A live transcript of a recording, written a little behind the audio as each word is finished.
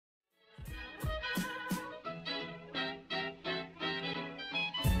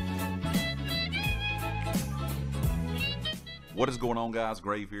What is going on, guys?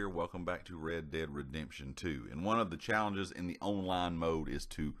 Grave here. Welcome back to Red Dead Redemption 2. And one of the challenges in the online mode is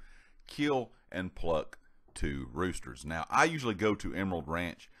to kill and pluck 2 roosters. Now, I usually go to Emerald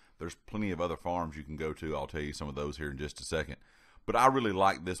Ranch. There's plenty of other farms you can go to. I'll tell you some of those here in just a second. But I really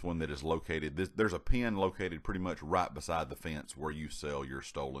like this one that is located. There's a pen located pretty much right beside the fence where you sell your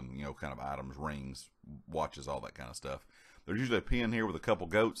stolen, kind of items, rings, watches, all that kind of stuff. There's usually a pen here with a couple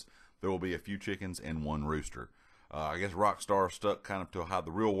goats. There will be a few chickens and 1 rooster. I guess Rockstar stuck kind of to how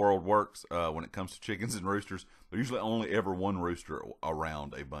the real world works when it comes to chickens and roosters. There's usually only ever 1 rooster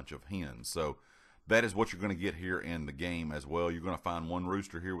around a bunch of hens. So that is what you're going to get here in the game as well. You're going to find 1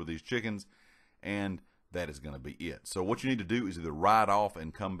 rooster here with these chickens, and that is going to be it. So what you need to do is either ride off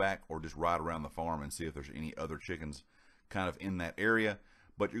and come back, or just ride around the farm and see if there's any other chickens kind of in that area.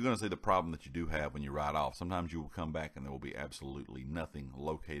 But you're going to see the problem that you do have when you ride off. Sometimes you will come back and there will be absolutely nothing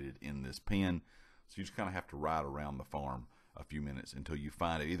located in this pen. So you just kind of have to ride around the farm a few minutes until you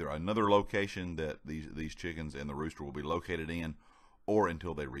find either another location that these chickens and the rooster will be located in, or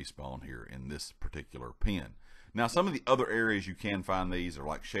until they respawn here in this particular pen. Now, some of the other areas you can find these are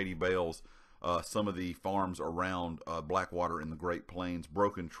like Shady Bells, some of the farms around Blackwater in the Great Plains,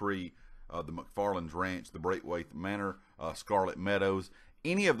 Broken Tree, the McFarland's Ranch, the Braithwaite Manor, Scarlet Meadows.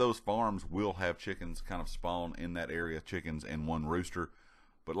 Any of those farms will have chickens kind of spawn in that area, chickens and 1 rooster.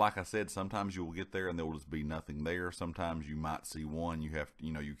 But like I said, sometimes you will get there and there will just be nothing there. Sometimes you might see 1. You have to,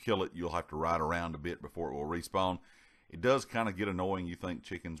 you kill it. You'll have to ride around a bit before it will respawn. It does kind of get annoying. You think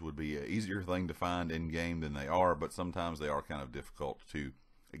chickens would be an easier thing to find in game than they are, but sometimes they are kind of difficult to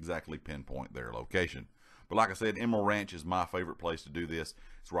exactly pinpoint their location. But like I said, Emerald Ranch is my favorite place to do this.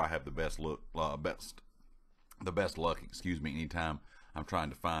 It's where I have the best luck. Anytime I'm trying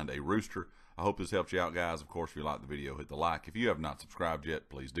to find a rooster. I hope this helped you out, guys. Of course, if you like the video, hit the like. If you have not subscribed yet,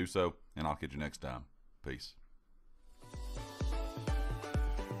 please do so, and I'll catch you next time. Peace.